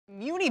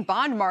Muni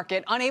bond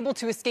market unable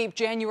to escape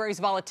January's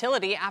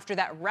volatility after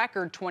that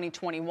record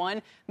 2021.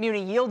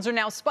 Muni yields are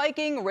now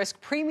spiking, risk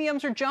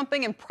premiums are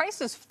jumping, and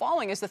prices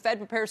falling as the Fed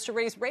prepares to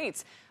raise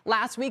rates.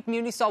 Last week,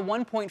 Muni saw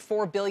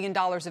 $1.4 billion of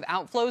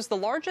outflows, the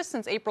largest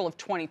since April of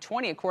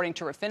 2020, according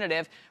to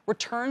Refinitiv.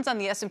 Returns on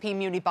the S&P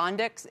Muni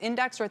Bond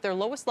Index are at their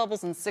lowest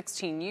levels in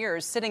 16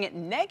 years, sitting at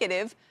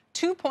negative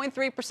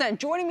 2.3%.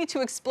 Joining me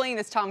to explain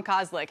is Tom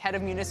Kozlik, head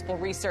of municipal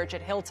research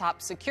at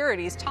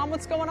HilltopSecurities. Tom,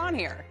 what's going on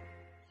here?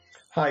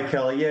 Hi,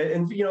 Kelly. Yeah,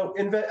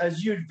 and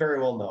as you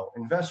very well know,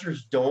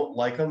 investors don't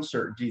like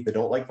uncertainty. They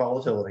don't like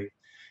volatility.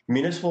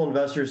 Municipal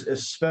investors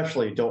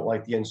especially don't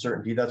like the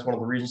uncertainty. That's one of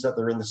the reasons that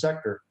they're in the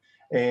sector.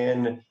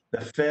 And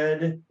the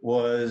Fed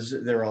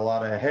there were a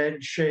lot of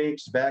head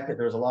shakes there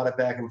was a lot of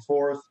back and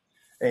forth.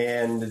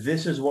 And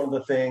this is one of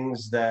the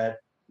things that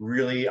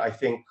really, I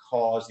think,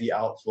 caused the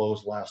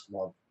outflows last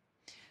month.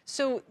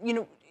 So,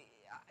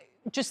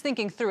 just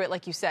thinking through it,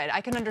 like you said,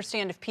 I can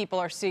understand if people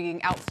are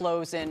seeing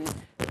outflows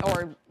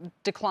or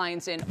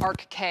declines in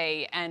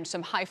ARK-K and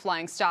some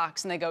high-flying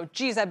stocks, and they go,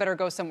 geez, I better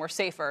go somewhere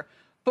safer.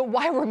 But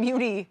why were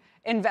Muni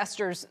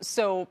investors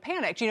so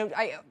panicked?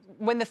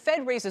 When the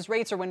Fed raises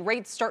rates or when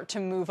rates start to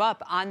move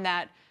up on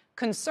that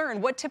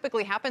concern, what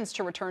typically happens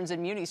to returns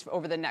in Munis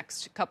over the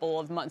next couple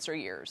of months or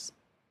years?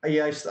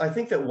 Yeah, I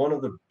think that one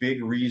of the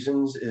big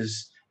reasons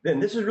is,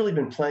 and this has really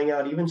been playing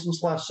out even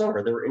since last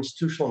summer. There were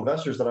institutional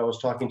investors that I was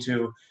talking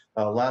to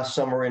last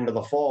summer into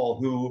the fall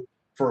who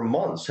for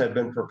months have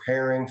been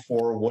preparing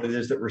for what it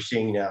is that we're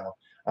seeing now.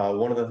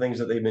 One of the things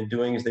that they've been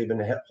doing is they've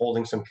been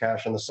holding some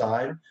cash on the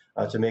side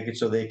to make it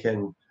so they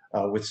can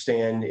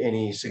withstand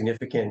any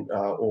significant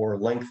or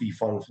lengthy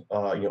fund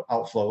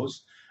outflows.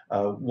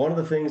 One of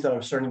the things that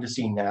I'm starting to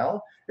see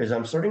now is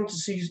I'm starting to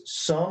see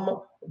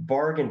some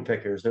bargain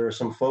pickers. There are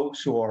some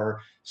folks who are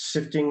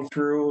sifting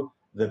through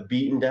the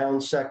beaten down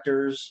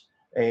sectors,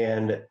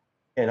 and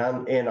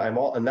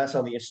that's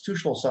on the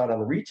institutional side. On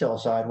the retail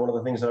side, one of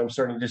the things that I'm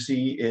starting to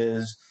see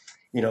is,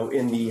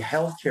 in the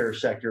healthcare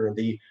sector,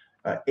 the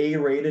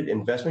A-rated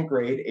investment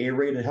grade,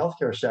 A-rated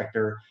healthcare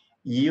sector,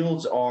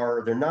 yields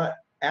they're not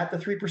at the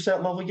 3%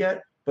 level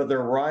yet, but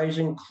they're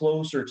rising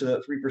closer to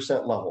that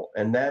 3% level.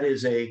 And that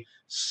is a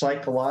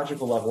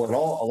psychological level. And a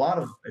lot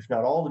of, if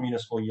not all, the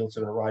municipal yields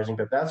have been rising.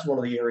 But that's one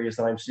of the areas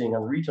that I'm seeing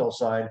on the retail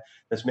side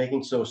that's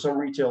making so some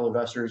retail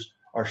investors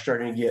are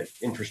starting to get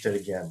interested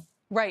again.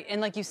 Right.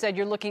 And like you said,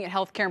 you're looking at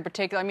healthcare in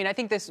particular. I mean, I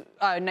think this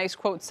nice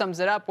quote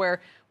sums it up,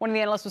 where one of the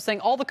analysts was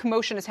saying all the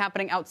commotion is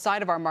happening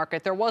outside of our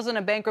market. There wasn't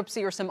a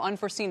bankruptcy or some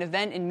unforeseen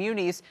event in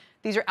munis.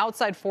 These are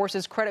outside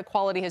forces. Credit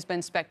quality has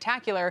been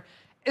spectacular.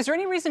 Is there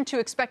any reason to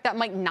expect that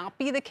might not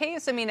be the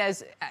case? I mean,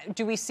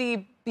 do we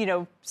see,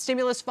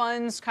 stimulus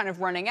funds kind of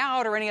running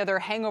out or any other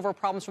hangover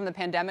problems from the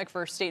pandemic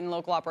for state and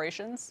local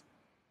operations?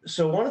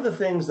 So one of the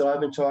things that I've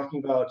been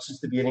talking about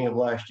since the beginning of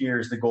last year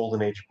is the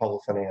golden age of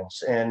public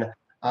finance. And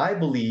I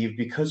believe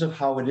because of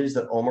how it is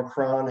that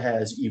Omicron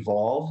has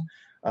evolved,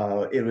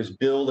 it was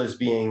billed as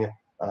being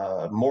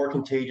more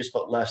contagious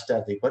but less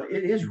deadly. But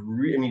it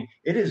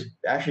is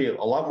actually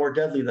a lot more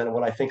deadly than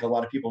what I think a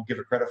lot of people give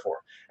it credit for.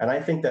 And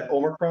I think that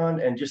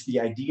Omicron and just the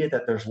idea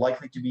that there's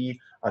likely to be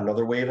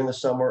another wave in the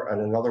summer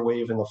and another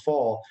wave in the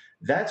fall,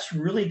 that's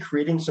really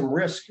creating some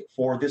risk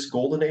for this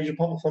golden age of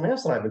public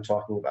finance that I've been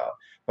talking about.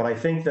 But I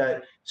think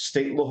that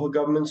state and local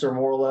governments are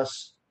more or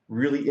less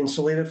really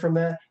insulated from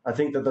that. I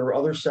think that there are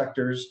other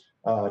sectors,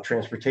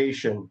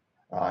 transportation,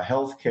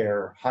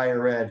 healthcare,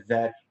 higher ed,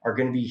 that are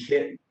going to be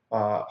hit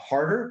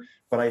harder.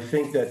 But I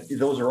think that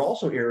those are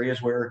also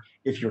areas where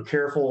if you're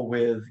careful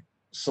with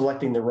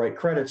selecting the right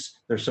credits,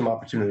 there's some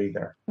opportunity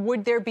there.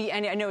 Would there be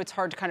any, I know it's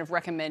hard to kind of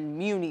recommend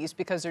munis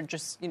because they're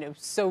just,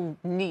 so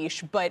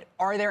niche, but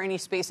are there any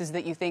spaces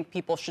that you think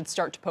people should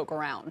start to poke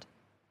around?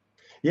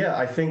 Yeah,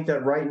 I think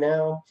that right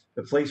now,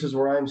 the places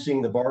where I'm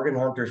seeing the bargain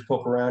hunters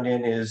poke around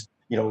in is,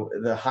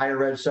 the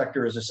higher ed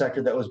sector is a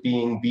sector that was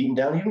being beaten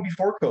down even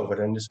before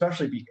COVID, and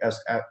especially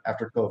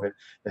after COVID.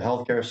 The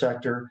healthcare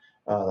sector,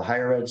 the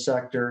higher ed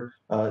sector,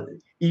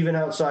 even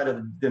outside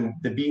of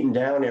the beaten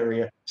down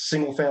area,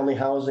 single family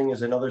housing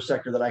is another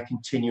sector that I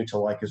continue to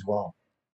like as well.